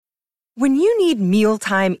When you need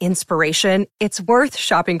mealtime inspiration, it's worth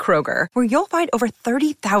shopping Kroger, where you'll find over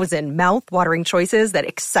 30,000 mouth-watering choices that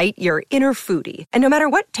excite your inner foodie. And no matter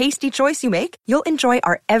what tasty choice you make, you'll enjoy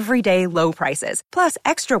our everyday low prices, plus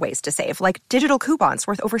extra ways to save, like digital coupons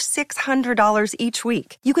worth over $600 each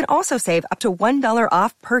week. You can also save up to $1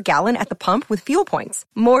 off per gallon at the pump with fuel points.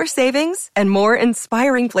 More savings and more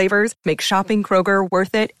inspiring flavors make shopping Kroger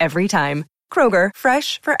worth it every time. Kroger,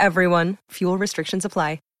 fresh for everyone. Fuel restrictions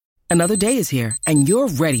apply. Another day is here, and you're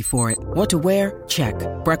ready for it. What to wear? Check.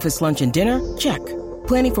 Breakfast, lunch, and dinner? Check.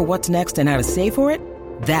 Planning for what's next and how to save for it?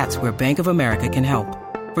 That's where Bank of America can help.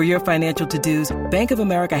 For your financial to-dos, Bank of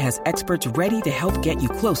America has experts ready to help get you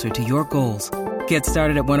closer to your goals. Get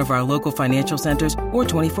started at one of our local financial centers or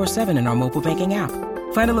 24/7 in our mobile banking app.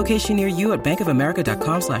 Find a location near you at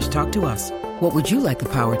bankofamerica.com/talktous. What would you like the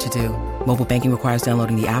power to do? Mobile banking requires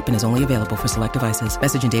downloading the app and is only available for select devices.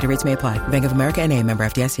 Message and data rates may apply. Bank of America NA, member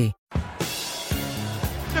FDIC.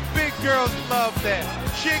 The big girls love that.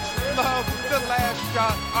 Chicks love the last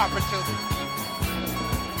shot opportunity.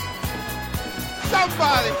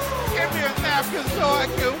 Somebody give me a napkin so I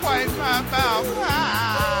can wipe my mouth.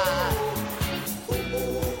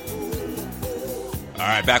 All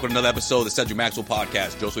right, back with another episode of the Cedric Maxwell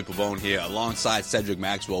Podcast. Joseph Pavone here alongside Cedric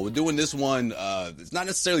Maxwell. We're doing this one, it's not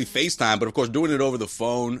necessarily FaceTime, but of course doing it over the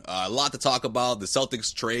phone. A lot to talk about. The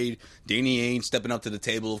Celtics trade, Danny Ainge stepping up to the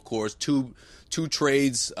table, of course. Two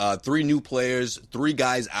trades, 3 new players, 3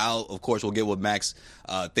 guys out. Of course, we'll get what Max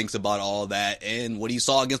thinks about all that and what he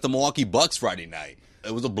saw against the Milwaukee Bucks Friday night.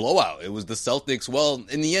 It was a blowout. It was the Celtics. Well,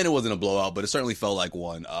 in the end, it wasn't a blowout, but it certainly felt like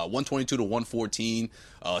one. 122-114.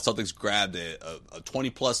 Celtics grabbed a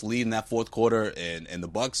 20-plus lead in that fourth quarter, and the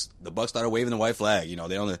Bucks started waving the white flag. You know,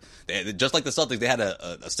 they just like the Celtics, they had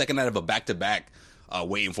a second night of a back-to-back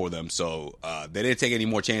waiting for them. So they didn't take any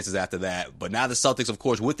more chances after that. But now the Celtics, of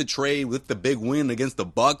course, with the trade, with the big win against the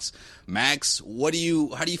Bucks. Max, how are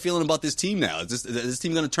you feeling about this team now? Is this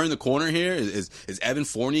team going to turn the corner here? Is Evan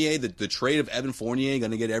Fournier, the trade of Evan Fournier,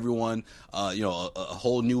 going to get everyone a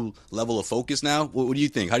whole new level of focus now? What do you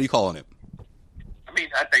think? How do you call on it? I mean,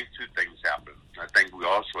 I think 2 things happen. I think we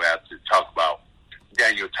also have to talk about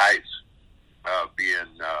Daniel Tice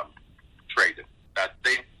being traded. I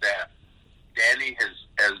think that Danny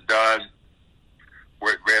has done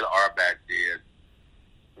what Red Auerbach did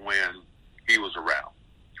when he was around.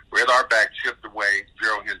 Red Auerbach shipped away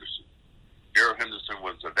Gerald Henderson. Gerald Henderson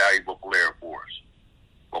was a valuable player for us.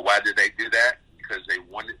 But why did they do that? Because they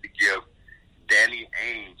wanted to give Danny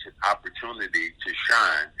Ainge an opportunity to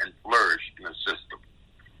shine and flourish in a system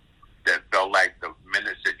that felt like the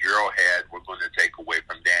minutes that Gerald had were going to take away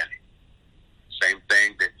from Danny. Same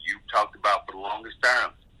thing that you talked about for the longest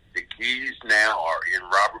time. The keys now are in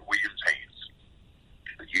Robert Williams' hands.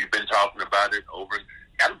 You've been talking about it over.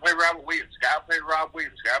 Got to play Robert Williams. Got to play Rob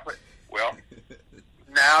Williams. Got to play. Well,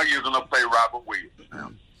 now you're going to play Robert Williams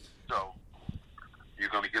now. So you're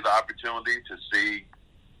going to get the opportunity to see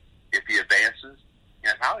if he advances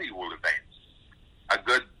and how he will advance. A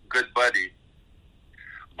good buddy,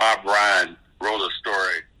 Bob Ryan, wrote a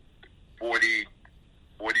story 40,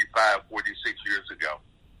 45, 46 years ago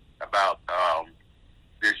about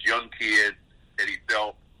this young kid that he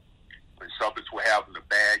felt when Celtics were having a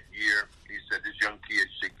bad year. He said this young kid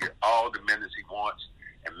should get all the minutes he wants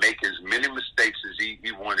and make as many mistakes as he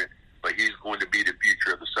wanted, but he's going to be the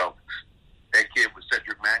future of the Celtics. That kid was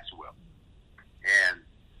Cedric Maxwell. And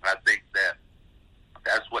I think that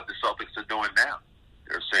that's what the Celtics are doing now.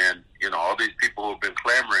 They're saying, all these people who have been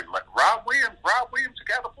clamoring, like, Rob Williams, you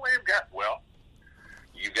got to play him. Well,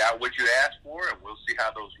 you got what you asked for, and we'll see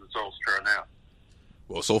how those results turn out.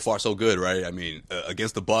 Well, so far so good, right? I mean,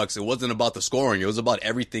 against the Bucks, it wasn't about the scoring; it was about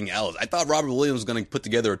everything else. I thought Robert Williams was going to put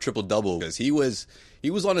together a triple-double because he was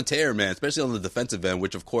on a tear, man, especially on the defensive end,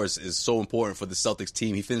 which of course is so important for the Celtics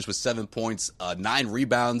team. He finished with 7 points, 9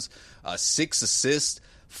 rebounds, 6 assists,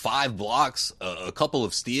 5 blocks, a couple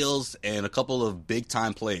of steals, and a couple of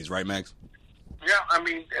big-time plays, right, Max? Yeah, I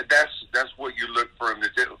mean, that's what you look for him to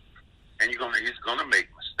do, and he's going to make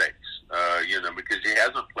mistakes, because he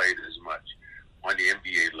hasn't played as much on the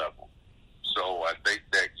NBA level. So I think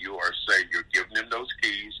that you are saying you're giving him those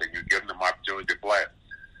keys and you're giving him opportunity to play.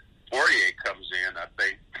 Fournier comes in, I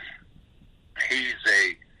think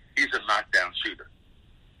he's a knockdown shooter.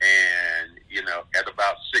 And, at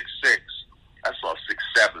about 6'6", I saw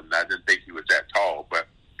 6'7". I didn't think he was that tall, but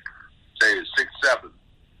say 6'7",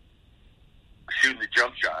 shooting the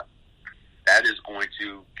jump shot, that is going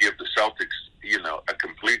to give the Celtics, a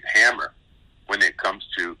complete hammer when it comes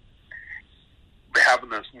to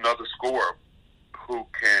having another scorer who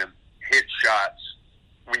can hit shots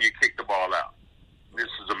when you kick the ball out. This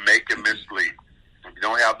is a make and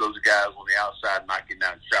guys on the outside knocking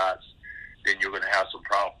down shots, then you're going to have some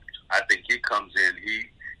problems. I think he comes in,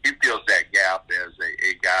 he fills that gap as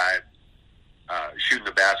a guy shooting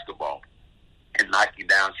the basketball and knocking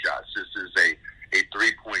down shots. This is a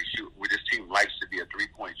three-point shoot. This team likes to be a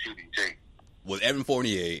three-point shooting team. With Evan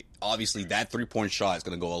Fournier, obviously that three-point shot is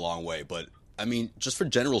going to go a long way. But, I mean, just for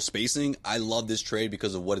general spacing, I love this trade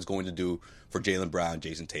because of what it's going to do for Jaylen Brown,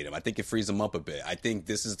 Jason Tatum. I think it frees him up a bit. I think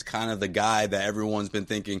this is kind of the guy that everyone's been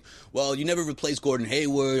thinking, well, you never replaced Gordon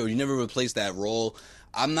Hayward or you never replaced that role.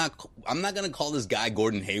 I'm not going to call this guy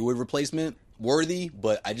Gordon Hayward replacement worthy,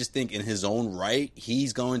 but I just think in his own right,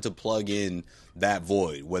 he's going to plug in that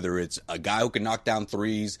void, whether it's a guy who can knock down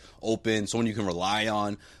threes, open, someone you can rely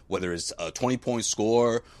on, whether it's a 20-point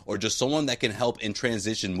scorer, or just someone that can help in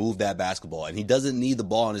transition move that basketball. And he doesn't need the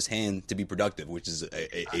ball in his hand to be productive, which is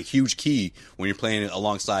a huge key when you're playing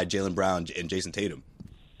alongside Jaylen Brown and Jason Tatum.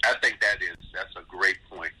 I think that's a great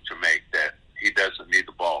point to make, that he doesn't need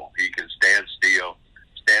the ball. He can stand still,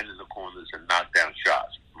 stand in the corners, and knock down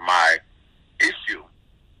shots. My issue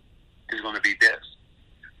is going to be this.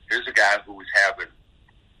 Here's a guy who is having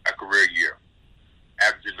a career year,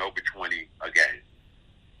 averaging over 20 a game.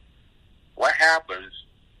 What happens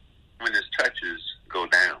when his touches go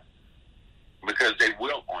down? Because they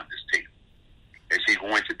will on this team. Is he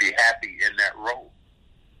going to be happy in that role?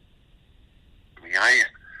 I mean,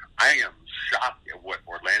 I am shocked at what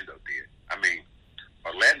Orlando did. I mean,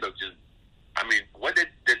 Orlando just, what did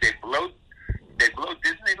they blow? They blow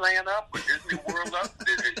Disneyland up or Disney World up?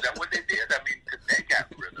 Is that what they did? I mean, 'cause they got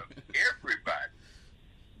rid of everybody.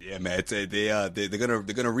 Yeah, man,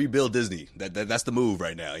 they're gonna rebuild Disney. That's the move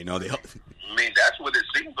right now. You know, I mean, that's what it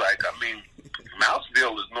seems like. I mean,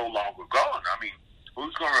 Mouseville is no longer gone. I mean,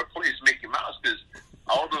 who's going to replace Mickey Mouse? Because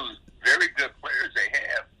all those very good players they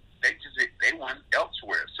have, they went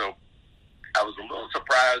elsewhere. So I was a little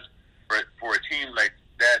surprised for a team like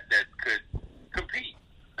that could compete.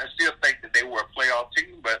 I still think that they were a playoff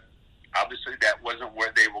team, but obviously that wasn't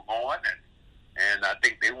where they were going. And I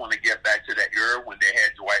think they want to get back to that era when they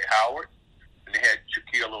had Dwight Howard and they had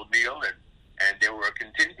Shaquille O'Neal, and they were a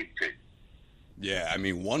contending team. Yeah, I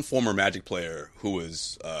mean, one former Magic player who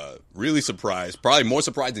was really surprised, probably more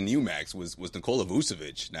surprised than you, Max, was Nikola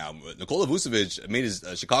Vucevic. Now, Nikola Vucevic made his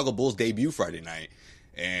Chicago Bulls debut Friday night,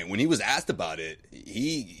 and when he was asked about it,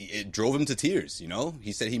 it drove him to tears, you know?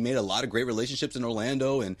 He said he made a lot of great relationships in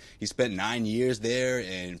Orlando, and he spent 9 years there,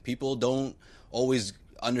 and people don't always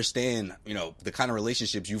understand, you know, the kind of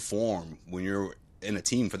relationships you form when you're in a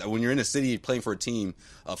team, when you're in a city playing for a team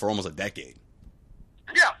for almost a decade.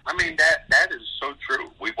 Yeah, I mean, that is so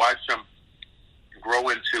true. We watched him grow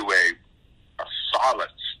into a solid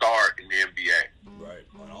star in the NBA. Right.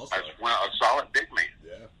 A solid big man.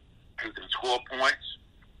 Yeah. Who can score points,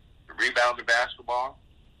 rebound the basketball.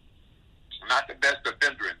 Not the best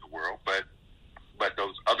defender in the world, but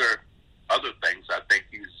those other things I think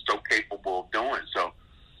he's so capable of doing. So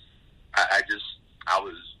I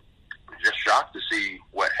was just shocked to see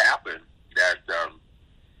what happened, that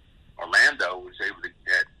Orlando was able to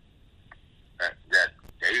get that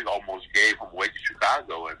they almost gave him away to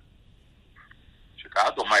Chicago, and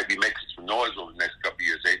Chicago might be making some noise over the next couple of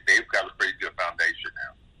years. They've got a pretty good foundation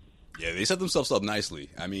now. Yeah, they set themselves up nicely.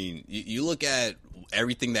 I mean, you look at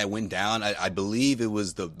everything that went down. I believe it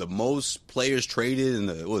was the most players traded in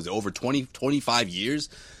over 25 years.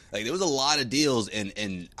 Like, there was a lot of deals,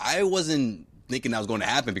 and I wasn't thinking that was going to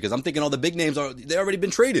happen because I'm thinking all the big names they already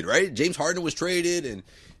been traded, right? James Harden was traded, and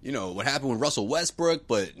you know what happened with Russell Westbrook,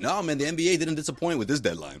 but no, man, the NBA didn't disappoint with this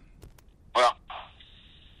deadline. Well,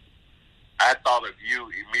 I thought of you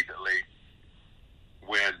immediately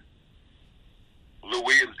when Lou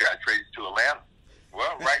Williams got traded to Atlanta.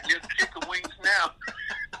 Well, right near the chicken wings now.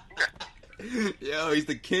 Yo, he's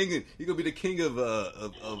the king. He's gonna be the king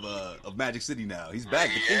of Magic City now. He's back.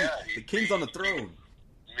 The king's on the throne.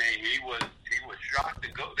 He was shocked to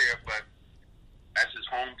go there, but that's his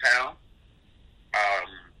hometown.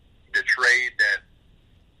 The trade that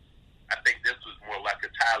I think this was more like a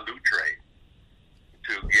Ty Lue trade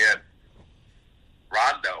to get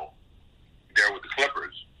Rondo there with the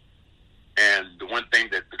Clippers. And the one thing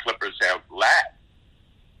that the Clippers have lacked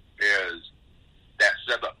is that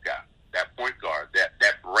setup guy, that point guard,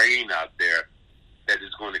 that brain out there that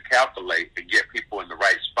is going to calculate and get people in the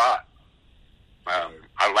right spot.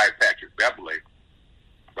 I like Patrick Beverley.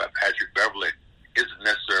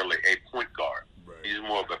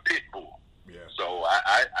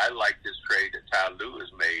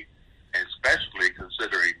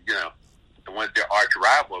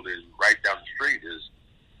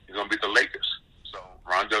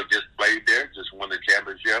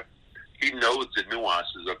 he knows the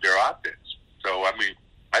nuances of their offense. So, I mean,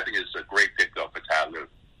 I think it's a great pickup for Ty Lue.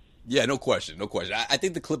 Yeah, no question, no question. I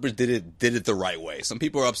think the Clippers did it the right way. Some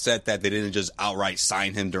people are upset that they didn't just outright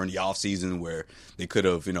sign him during the offseason where they could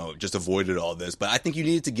have, just avoided all this. But I think you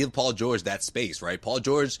needed to give Paul George that space, right? Paul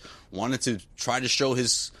George wanted to try to show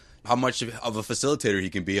how much of a facilitator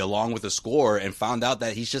he can be along with a scorer, and found out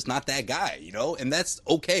that he's just not that guy, And that's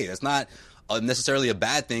okay. That's not necessarily a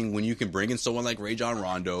bad thing when you can bring in someone like Rajon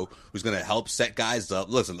Rondo who's going to help set guys up.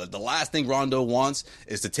 Listen, the last thing Rondo wants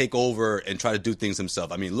is to take over and try to do things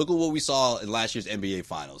himself. I mean, look at what we saw in last year's NBA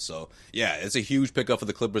Finals. So, yeah, it's a huge pickup for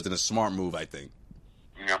the Clippers and a smart move, I think.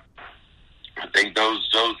 Yeah, I think those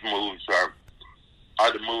moves are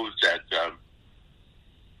the moves that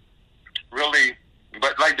really.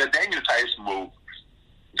 But like the Daniel Tice move,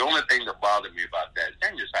 the only thing that bothered me about that,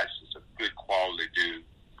 Daniel Tice is a good quality dude.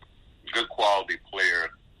 Good quality player.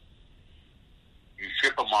 You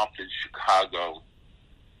ship him off to Chicago,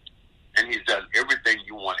 and he's done everything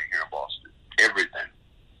you want to hear in Boston. Everything.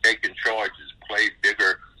 Taking charges, play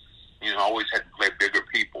bigger. Always had to play bigger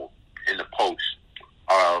people in the post.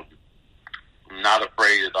 Not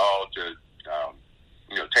afraid at all to,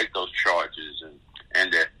 take those charges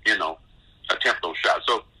and attempt those shots.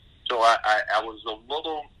 So I was a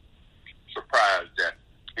little surprised that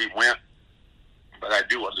he went. But I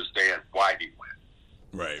do understand why he went.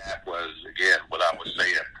 Right. That was, again, what I was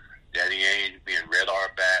saying. Danny Ainge being Red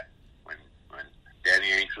Auerbach when Danny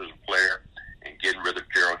Ainge was a player, and getting rid of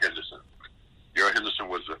Gerald Henderson. Gerald Henderson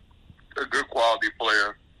was a good quality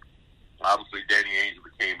player. Obviously, Danny Ainge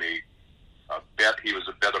became he was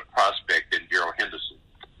a better prospect than Gerald Henderson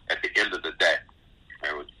at the end of the day.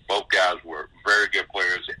 Both guys were very good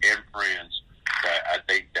players and friends. But I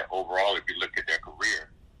think that overall, if you look at their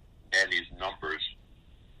career, Danny's numbers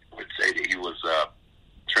would say that he was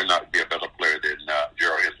turned out to be a better player than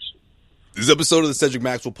Gerald Henderson. This episode of the Cedric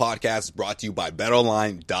Maxwell Podcast is brought to you by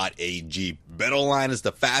BetOnline.ag. BetOnline is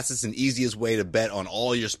the fastest and easiest way to bet on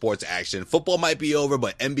all your sports action. Football might be over,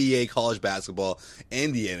 but NBA, college basketball,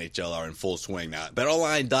 and the NHL are in full swing now.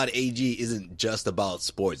 BetOnline.ag isn't just about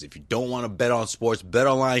sports. If you don't want to bet on sports,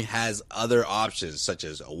 BetOnline has other options such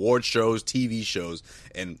as award shows, TV shows,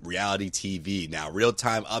 and reality TV. Now,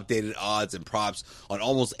 real-time updated odds and props on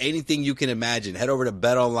almost anything you can imagine. Head over to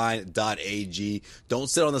BetOnline.ag. Don't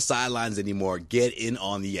sit on the sidelines anymore. Get in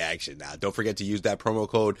on the action. Now, don't forget to use that promo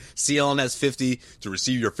code CLNS50 to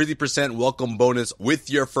receive your 50% welcome bonus with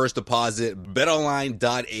your first deposit.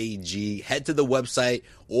 BetOnline.ag. Head to the website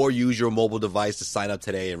or use your mobile device to sign up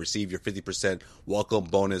today and receive your 50% welcome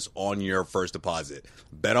bonus on your first deposit.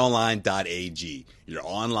 BetOnline.ag, your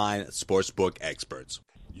online sportsbook experts.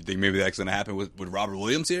 You think maybe that's going to happen with Robert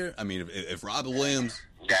Williams here? I mean, if Robert Williams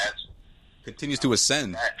continues to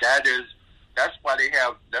ascend. That's why they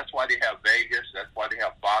have Vegas. That's why they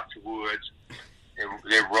have Foxwoods.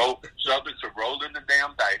 Celtics are rolling the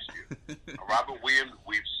damn dice here. Robert Williams,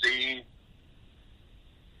 we've seen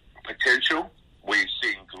potential. We've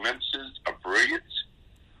seen glimpses of brilliance.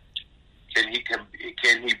 Can he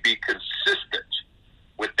be consistent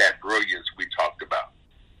with that brilliance we talked about?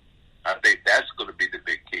 I think that's going to be the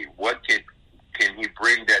big key. What can he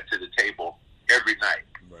bring that to the table every night,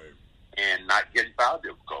 right, and not get in foul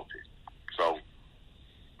difficulty? So,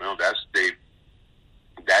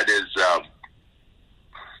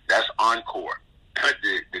 that's Encore,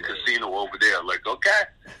 the casino over there. Like, okay,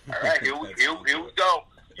 all right, here we go.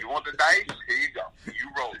 You want the dice? Here you go. You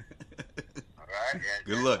roll it. All right.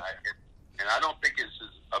 Good luck. And I don't think it's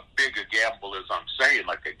as big a gamble as I'm saying,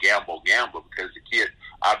 like a gamble, because the kid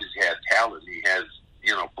obviously has talent. He has,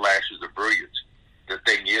 flashes of brilliance. The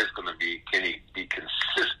thing is going to be, can he be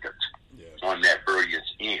consistent on that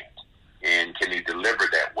brilliance end? And can he deliver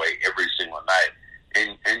that way every single night?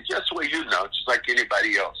 And just so just like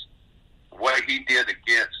anybody else, what he did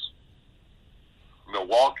against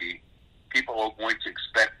Milwaukee, people are going to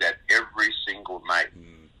expect that every single night.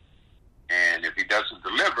 And if he doesn't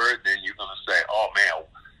deliver, then you're going to say, oh, man,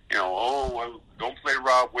 don't play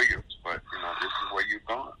Rob Williams. But, this is where you're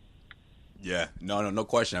going. Yeah, no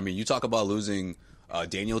question. I mean, you talk about losing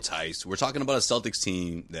Daniel Tice. We're talking about a Celtics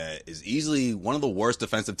team that is easily one of the worst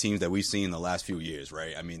defensive teams that we've seen in the last few years,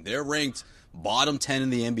 right? I mean, they're ranked bottom 10 in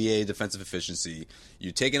the NBA defensive efficiency.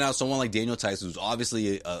 You're taking out someone like Daniel Tice, who's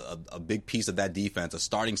obviously a big piece of that defense, a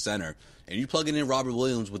starting center, and you plugging in Robert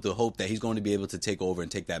Williams with the hope that he's going to be able to take over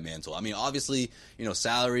and take that mantle. I mean, obviously,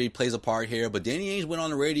 salary plays a part here, but Danny Ainge went on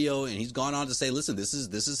the radio and he's gone on to say, listen, this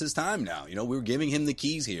is his time now. We're giving him the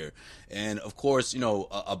keys here. And of course, a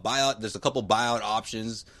buyout, there's a couple buyout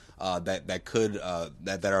options.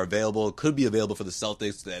 that are available, could be available for the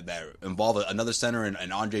Celtics that involve another center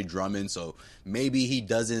and Andre Drummond. So maybe he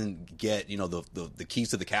doesn't get the keys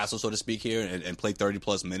to the castle, so to speak, here and play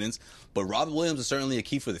 30+ minutes. But Robert Williams is certainly a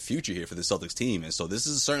key for the future here for the Celtics team, and so this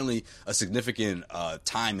is certainly a significant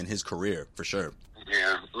time in his career for sure.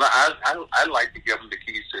 Yeah, I like to give him the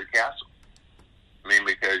keys to the castle. I mean,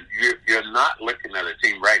 because you're not looking at a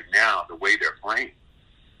team right now the way they're playing.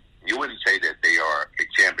 You wouldn't say that they are a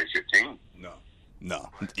championship team.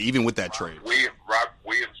 No. Even with that trade. Robert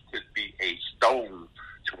Williams could be a stone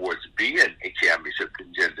towards being a championship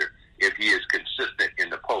contender if he is consistent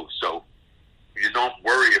in the post. So you don't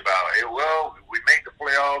worry about, hey, well, we made the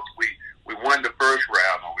playoffs, we won the first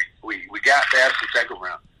round, or we got past the second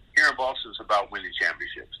round. Here in Boston, it's about winning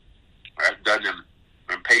championships. I've done them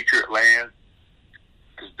in Patriot land.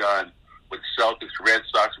 It's done with Celtics, Red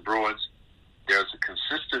Sox, Bruins. There's a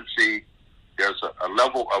consistency. There's a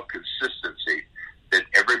level of consistency that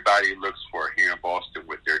everybody looks for here in Boston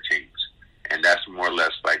with their teams, and that's more or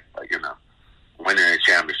less like winning a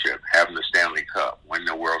championship, having the Stanley Cup, winning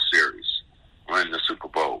the World Series, winning the Super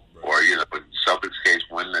Bowl, right. Or in Celtics case,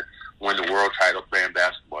 win the world title playing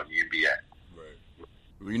basketball in the NBA.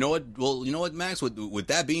 You know what? Well, you know what, Max? With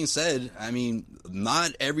that being said, I mean,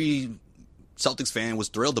 not every Celtics fan was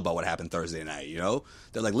thrilled about what happened Thursday night.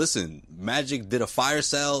 They're like, listen, Magic did a fire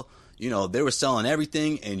sale. They were selling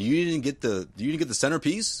everything, and you didn't get the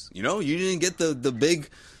centerpiece. You didn't get the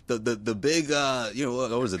big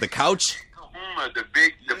what was it? The couch. The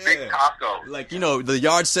big taco. Like the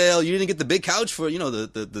yard sale. You didn't get the big couch for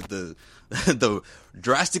the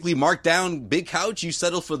drastically marked down big couch. You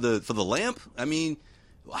settled for the lamp. I mean,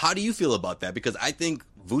 how do you feel about that? Because I think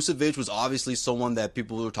Vucevic was obviously someone that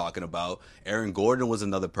people were talking about. Aaron Gordon was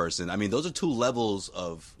another person. I mean, those are two levels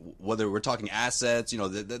of whether we're talking assets,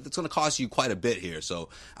 that's going to cost you quite a bit here. So,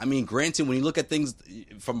 I mean, granted, when you look at things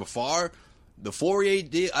from afar, the Fournier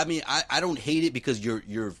deal, I mean, I don't hate it because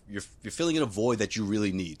you're filling in a void that you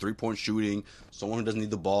really need. 3-point shooting, someone who doesn't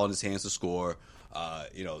need the ball in his hands to score,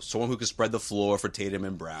 someone who can spread the floor for Tatum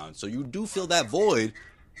and Brown. So you do fill that void.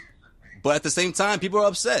 But at the same time, people are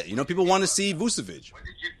upset. People want to see Vucevic. What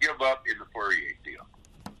did you give up in the Fournier deal?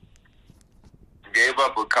 You gave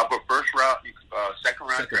up a couple of second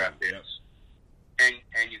round draft picks, and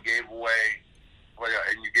you gave away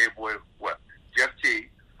what? Jeff T.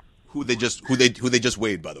 Who they just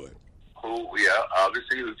waived, by the way.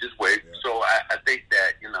 Obviously who just waived. Yeah. So I think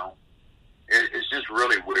that it's just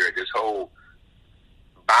really weird, this whole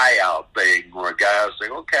buyout thing where guys say,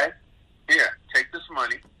 okay, here, take this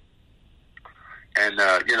money. And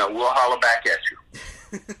we'll holler back at you.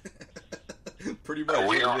 Pretty much.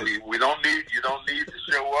 You don't need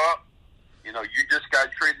to show up. You just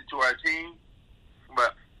got traded to our team,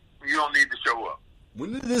 but you don't need to show up.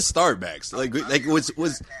 When did this start, Max? I wish that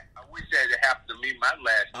it happened to me.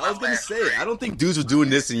 I was going to say, trade, I don't think dudes were doing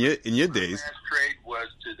this in your days. My last trade was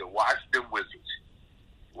to the Washington Wizards.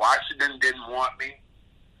 Washington didn't want me,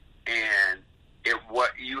 and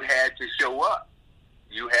you had to show up.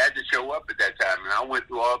 You had to show up at that time. And I went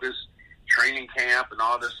through all this training camp and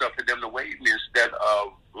all this stuff for them to wait me instead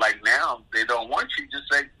of, like now, they don't want you.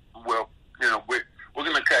 Just say, well, we're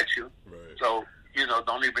going to cut you. Right. So,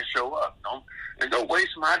 don't even show up. Don't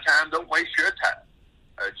waste my time. Don't waste your time.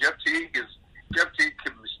 Jeff Teague can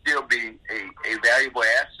still be a valuable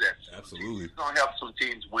asset. Absolutely. He's going to help some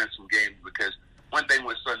teams win some games because one thing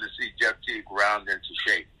we're starting to see Jeff Teague round into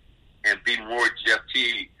shape and be more Jeff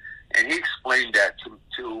Teague. And he explained that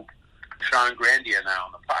to Sean Grandy and I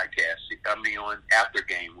on the podcast. On After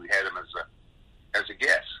Game, we had him as a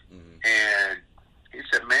guest. Mm-hmm. And he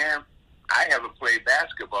said, man, I haven't played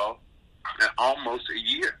basketball in almost a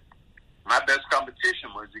year. My best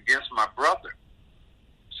competition was against my brother.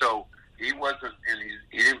 So he wasn't, and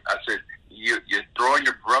he didn't. I said, you're throwing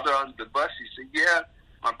your brother under the bus? He said, yeah,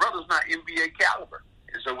 my brother's not NBA caliber.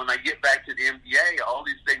 And so when I get back to the NBA, all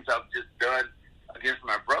these things I've just done against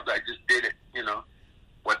my brother, I just did it,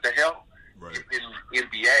 what the hell? Right. In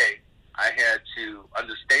NBA, I had to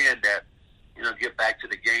understand that, get back to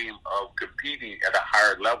the game of competing at a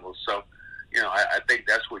higher level. So, I think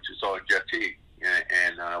that's what you saw in Jeff Teague.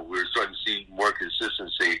 And we're starting to see more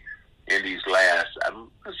consistency in these last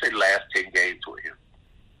 10 games with him.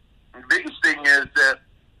 The biggest thing is that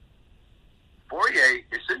Fournier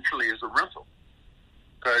essentially is a rental.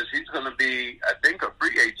 Because he's going to be, I think, a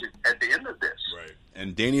free agent at the end of this. Right.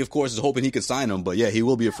 And Danny, of course, is hoping he can sign him, but he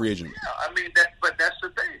will be a free agent. Yeah, but that's the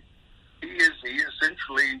thing. He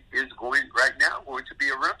essentially is going to be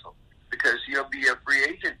a rental because he'll be a free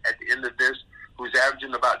agent at the end of this, who's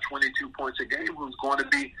averaging about 22 points a game, who's going to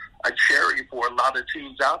be a cherry for a lot of teams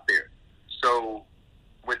teams out there. So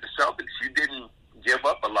with the Celtics, you didn't give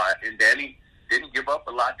up a lot, and Danny didn't give up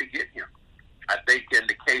a lot to get him. I think in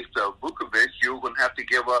the case of Vukovic, you're going to have to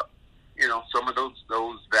give up, some of those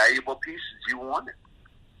valuable pieces you wanted.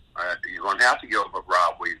 You're going to have to give up a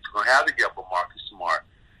Rob Williams. You're going to have to give up a Marcus Smart.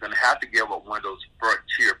 You're going to have to give up one of those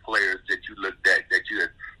front-tier players that you looked at, that you had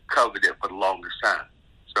coveted for the longest time.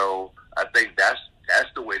 So I think that's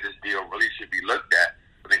the way this deal really should be looked at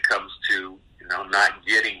when it comes to, not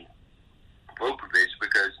getting Vukovic,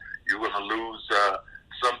 because you're going to lose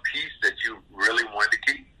some piece that you really wanted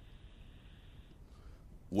to keep.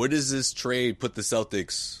 Where does this trade put the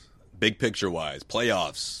Celtics, big picture wise,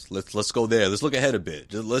 playoffs? Let's go there. Let's look ahead a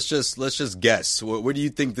bit. Let's just guess. Where do you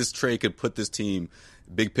think this trade could put this team,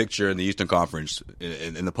 big picture, in the Eastern Conference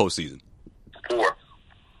in the postseason? Fourth.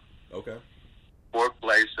 Okay. Fourth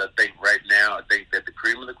place, I think right now. I think that the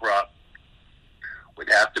cream of the crop would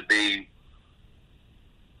have to be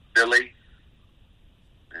Philly,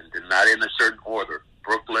 and not in a certain order.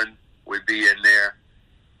 Brooklyn would be in there.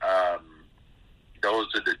 Those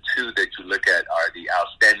are the two that you look at are the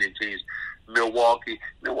outstanding teams. Milwaukee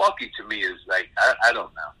to me is like, I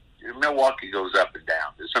don't know. Milwaukee goes up and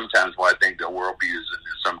down. There's sometimes where I think they're world beaters, and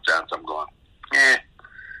sometimes I'm going,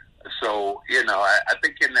 So, I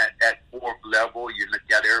think in that fourth level, you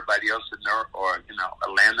got everybody else in there, or,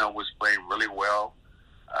 Atlanta was playing really well.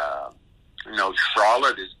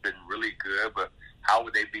 Charlotte has been really good, but how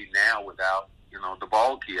would they be now without, the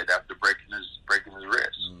ball kid after breaking his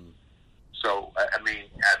wrist? So, I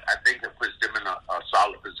think it puts them in a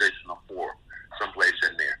solid position of four, someplace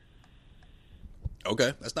in there.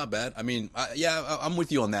 Okay, that's not bad. I'm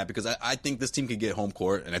with you on that, because I think this team could get home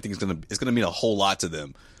court, and I think it's gonna mean a whole lot to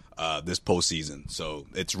them this postseason. So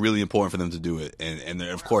it's really important for them to do it, and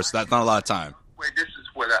of course, that's not a lot of time. Wait, this is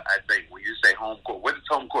what I think when you say home court. What does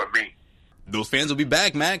home court mean? Those fans will be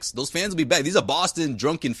back, Max. Those fans will be back. These are Boston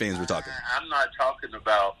drunken fans we're talking. I'm not talking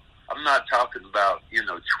about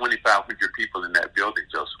 2,500 people in that building,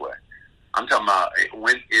 Josue. I'm talking about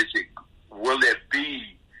will it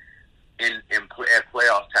be at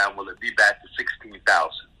playoff time, will it be back to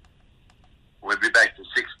 16,000? Will it be back to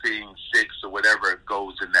 16,600 or whatever it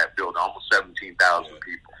goes in that building, almost 17,000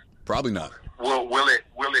 people? Probably not. Will it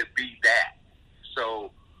be that?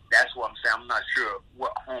 So that's what I'm saying. I'm not sure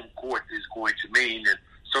what home court is going to mean, and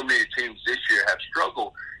so many teams this year have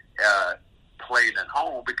struggled playing at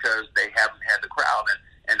home because they haven't had the crowd.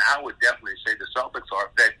 And I would definitely say the Celtics are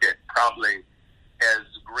affected probably as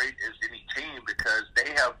great as any team, because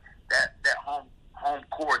they have that home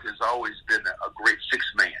court has always been a great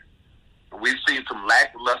six-man. We've seen some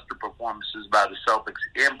lackluster performances by the Celtics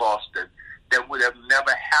in Boston that would have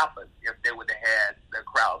never happened if they would have had the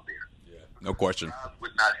crowd there. Yeah, no question. The crowd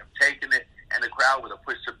would not have taken it, and the crowd would have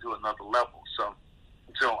pushed them to another level. So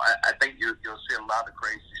I think you'll see a lot of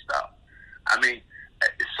crazy stuff.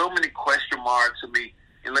 So many question marks.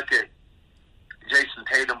 You look at Jason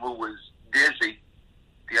Tatum, who was dizzy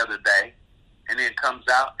the other day, and then comes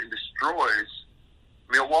out and destroys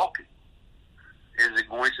Milwaukee. Is he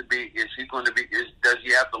going to be? Does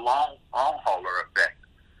he have the long hauler effect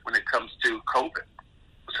when it comes to COVID?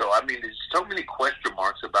 So there's so many question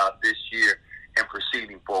marks about this year and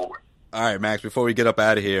proceeding forward. All right, Max, before we get up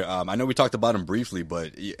out of here, I know we talked about him briefly,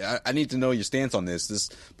 but I need to know your stance on this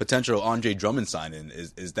potential Andre Drummond signing.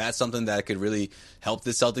 Is that something that could really help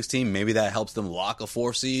the Celtics team? Maybe that helps them lock a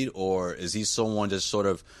 4 seed, or is he someone just sort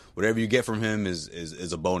of whatever you get from him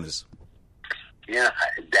is a bonus? Yeah,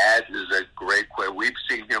 that is a great question. We've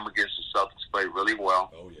seen him against the Celtics play really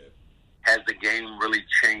well. Oh, yeah. Has the game really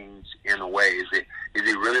changed in a way? Is he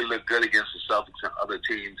really look good against the Celtics and other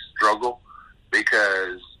teams struggle?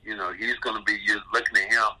 Because he's going to be looking at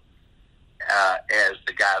him as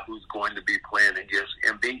the guy who's going to be playing against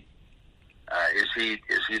Embiid. Is he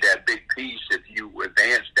that big piece if you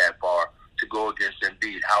advance that far to go against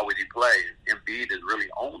Embiid? How would he play? Embiid has really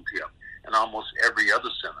owned him and almost every other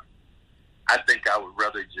center. I think I would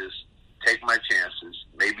rather just take my chances,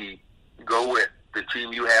 maybe go with the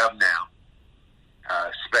team you have now,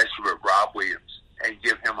 especially with Rob Williams, and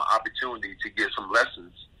give him an opportunity to get some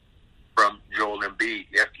lessons from Joel Embiid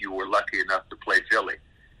if you were lucky enough to play Philly,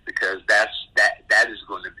 because that is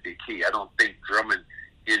going to be the key. I don't think Drummond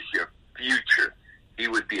is your future. He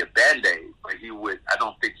would be a Band-Aid, but I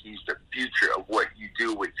don't think he's the future of what you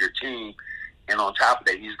do with your team. And on top of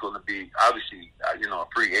that, he's going to be obviously a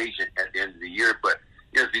free agent at the end of the year. But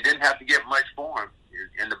if he didn't have to get much for him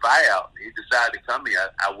in the buyout, he decided to come here,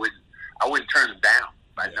 I wouldn't turn him down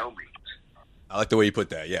by no means. I like the way you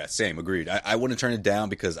put that. Yeah, same. Agreed. I wouldn't turn it down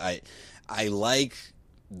because I like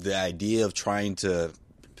the idea of trying to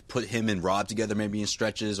put him and Rob together maybe in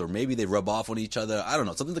stretches, or maybe they rub off on each other. I don't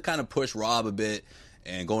know. Something to kind of push Rob a bit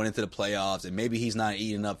and going into the playoffs, and maybe he's not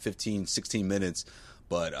eating up 15, 16 minutes,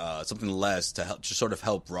 but something less to help, to sort of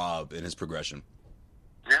help Rob in his progression.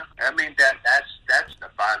 Yeah, I mean that's the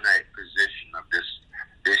finite position of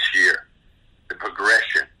this year, the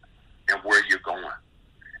progression and where you're going,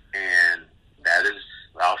 and that is,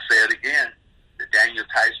 I'll say it again, the Daniel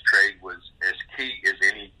Tice trade was as key as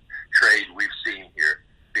any trade we've seen here,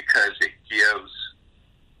 because it gives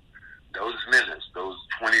those minutes, those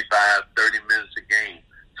 25, 30 minutes a game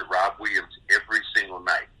to Rob Williams every single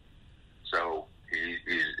night. So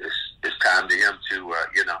it's time to him to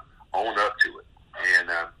own up to it, and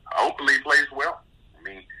hopefully he plays well. I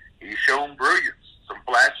mean, he's shown brilliance, some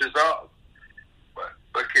flashes of,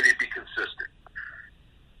 but can he be consistent?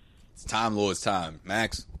 It's time, Lord. It's time,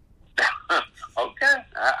 Max. Okay,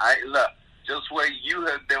 I look. Josue, you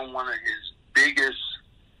have been one of his biggest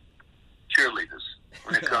cheerleaders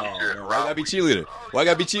when it comes to Rob. Why gotta be cheerleader? Why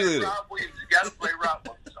gotta be cheerleader? Rob Williams. You gotta play Rob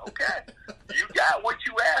Williams. Okay, you got what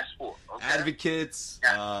you asked for. Okay? Advocates,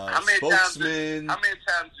 how many spokesman, times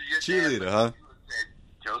did your cheerleader, dad huh?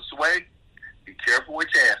 said, Josue, be careful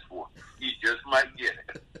what you ask for. You just might get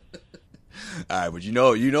it. All right, but you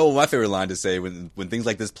know my favorite line to say when things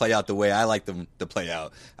like this play out the way I like them to play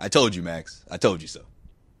out. I told you, Max. I told you so.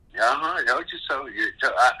 I told you so.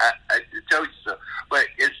 I told you so. But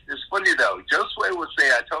it's funny though. Josue will say,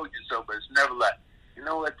 "I told you so," but it's never like, you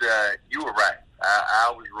know what? You were right.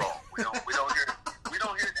 I was wrong. We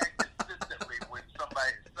don't hear that consistently when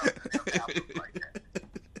something happens like that.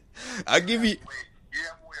 I give you. You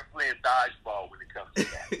have a way of playing dodgeball when it comes to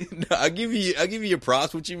that. No, I give you your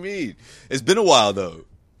props. What you mean? It's been a while though.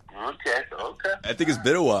 Okay. I think it's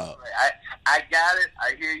been a while. I got it.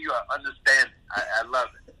 I hear you. I understand it. I love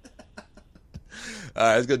it. All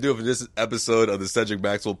right, that's going to do it for this episode of the Cedric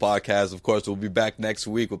Maxwell Podcast. Of course, we'll be back next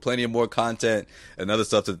week with plenty of more content and other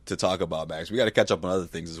stuff to talk about, Max. We got to catch up on other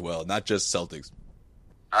things as well, not just Celtics.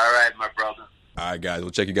 All right, my brother. All right, guys.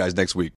 We'll check you guys next week.